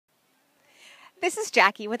This is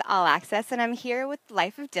Jackie with All Access, and I'm here with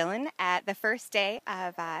Life of Dillon at the first day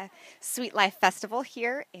of Sweet Life Festival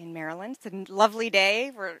here in Maryland. It's a lovely day.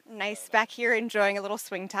 We're nice back here enjoying a little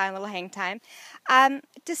swing time, a little hang time.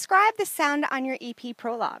 Describe the sound on your EP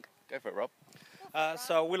Prologue. Go for it, Rob.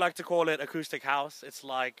 So we like to call it acoustic house. It's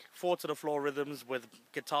like 4-to-the-floor rhythms with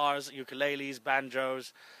guitars, ukuleles,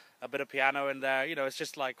 banjos, a bit of piano in there. You know, it's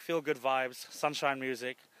just like feel-good vibes, sunshine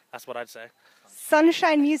music. That's what I'd say.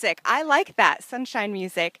 Sunshine music. I like that, sunshine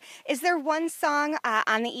music. Is there one song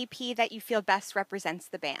on the EP that you feel best represents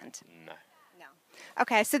the band? No. No.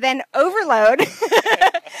 Okay, so then Overload,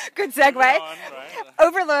 good segue. Right.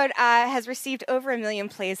 Overload has received over 1 million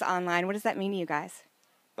plays online. What does that mean to you guys?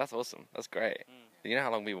 That's awesome. That's great. You know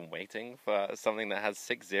how long we've been waiting for something that has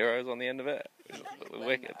 6 zeros on the end of it?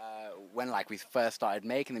 Wicked. When like we first started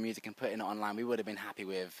making the music and putting it online, we would have been happy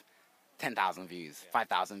with 10,000 views,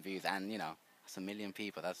 5,000 views, and you know, that's 1 million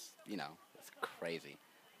people. That's, you know, that's crazy.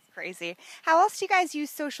 It's crazy. How else do you guys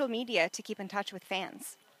use social media to keep in touch with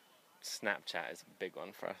fans? Snapchat is a big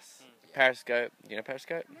one for us. Periscope. You know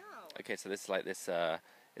Periscope? No. Okay, so this is like this.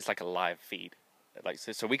 It's like a live feed. Like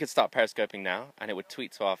so we could start periscoping now, and it would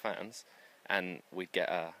tweet to our fans, and we'd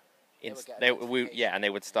get and they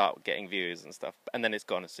would start getting views and stuff, and then it's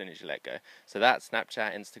gone as soon as you let go. So that's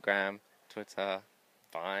Snapchat, Instagram, Twitter,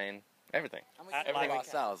 Vine, everything. And we everything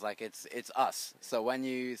ourselves, like it's us. So when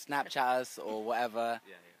you Snapchat us or whatever,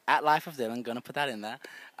 at Life of Dillon, gonna put that in there.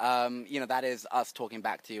 You know, that is us talking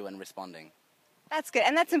back to you and responding. That's good,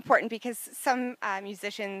 and that's important because some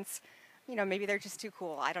musicians, you know, maybe they're just too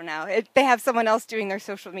cool. I don't know. They have someone else doing their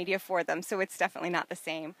social media for them, so it's definitely not the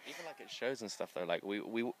same. Even like at shows and stuff, though. Like we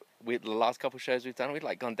the last couple of shows we've done, we'd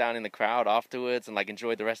like gone down in the crowd afterwards and like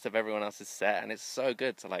enjoyed the rest of everyone else's set, and it's so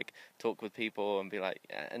good to like talk with people and be like,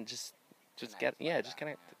 and just connect.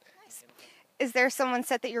 Nice. Is there someone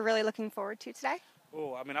set that you're really looking forward to today?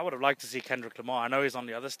 Oh, I mean, I would have liked to see Kendrick Lamar. I know he's on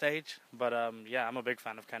the other stage, but yeah, I'm a big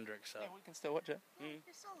fan of Kendrick. So yeah, we can still watch it.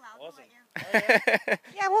 You're so loud. Awesome. We'll let you.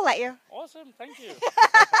 Yeah, we'll let you. Awesome, thank you.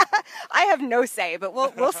 I have no say, but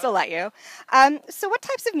we'll still let you. So what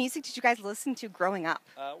types of music did you guys listen to growing up?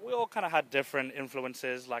 We all kind of had different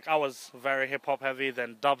influences. Like I was very hip hop heavy,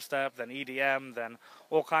 then dubstep, then EDM, then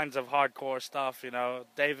all kinds of hardcore stuff. You know,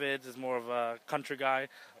 David is more of a country guy.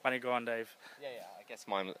 Why don't you go on, Dave? Yeah. I guess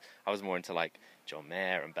I was more into like John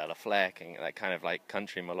Mayer and Bella Fleck and that kind of like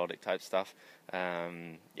country melodic type stuff.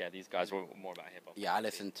 Yeah, these guys were more about hip hop. Yeah, I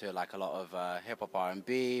listened to like a lot of hip hop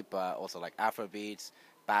R&B, but also like Afro beats,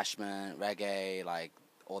 bashment, reggae, like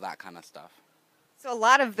all that kind of stuff. So a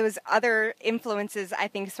lot of those other influences, I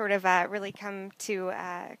think, sort of really come to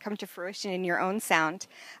fruition in your own sound.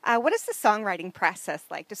 What is the songwriting process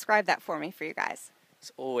like? Describe that for me, for you guys.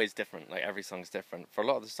 It's always different. Like every song's different. For a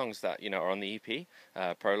lot of the songs that are on the EP,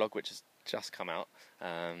 Prologue, which has just come out,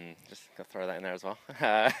 just gonna throw that in there as well.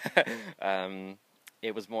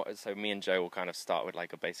 It was more so me and Joe will kind of start with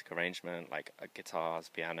like a basic arrangement, like guitars,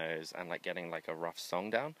 pianos, and like getting like a rough song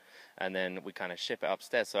down, and then we kind of ship it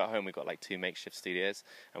upstairs. So at home we've got like 2 makeshift studios,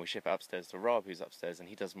 and we ship it upstairs to Rob, who's upstairs, and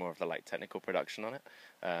he does more of the like technical production on it.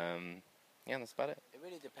 Yeah, that's about it. It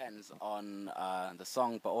really depends on the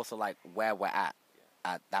song, but also like where we're at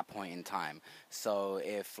that point in time. So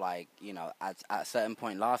if like, you know, at a certain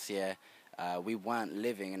point last year, we weren't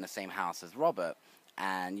living in the same house as Robert,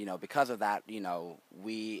 and you know, because of that, you know,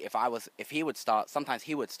 if he would start, sometimes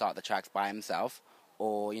he would start the tracks by himself,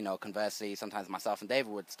 or you know, conversely, sometimes myself and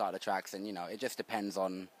David would start the tracks, and you know, it just depends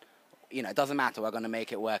on, you know, it doesn't matter, we're going to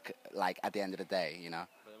make it work like at the end of the day, you know.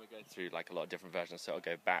 Go through like a lot of different versions, so it'll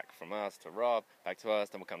go back from us to Rob, back to us,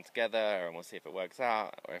 then we'll come together and we'll see if it works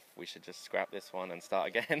out or if we should just scrap this one and start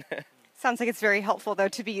again. Sounds like it's very helpful though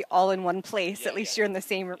to be all in one place. At least you're in the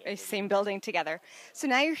same building together. So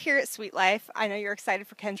now you're here at Sweet Life. I know you're excited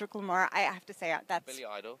for Kendrick Lamar. I have to say that's Billy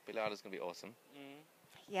Idol. Billy Idol's gonna be awesome.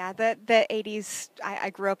 Yeah, the 80s. I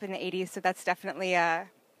grew up in the 80s, so that's definitely a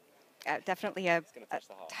It's gonna touch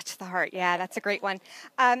the heart. touch the heart. Yeah, that's a great one.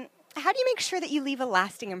 How do you make sure that you leave a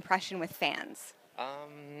lasting impression with fans?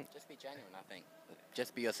 Just be genuine, I think.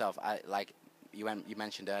 Just be yourself. Like you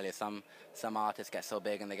mentioned earlier, some artists get so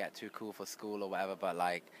big and they get too cool for school or whatever, but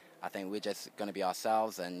like I think we're just going to be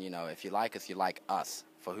ourselves, and you know, if you like us, you like us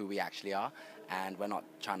for who we actually are, and we're not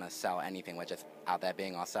trying to sell anything, we're just out there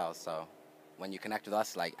being ourselves. So when you connect with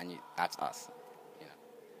us, like, that's us. You know.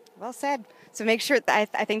 Well said. So make sure, I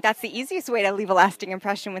think that's the easiest way to leave a lasting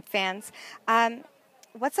impression with fans.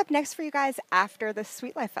 what's up next for you guys after the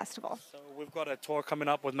Sweet Life Festival? So we've got a tour coming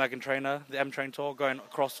up with Meghan Trainor, the M Train tour, going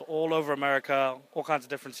across all over America, all kinds of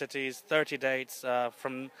different cities, 30 dates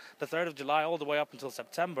from the 3rd of July all the way up until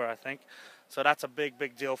September, I think. So that's a big,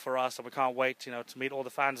 big deal for us, and we can't wait, to meet all the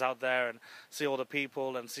fans out there and see all the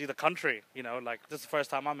people and see the country. Like this is the first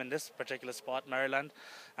time I'm in this particular spot, Maryland,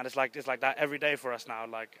 and it's like that every day for us now.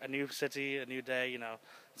 Like a new city, a new day.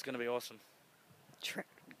 It's going to be awesome.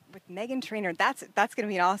 With Meghan Trainor, that's going to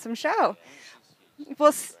be an awesome show.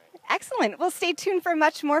 Well, excellent. Well, stay tuned for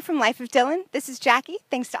much more from Life of Dillon. This is Jackie.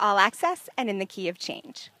 Thanks to All Access and In the Key of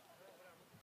Change.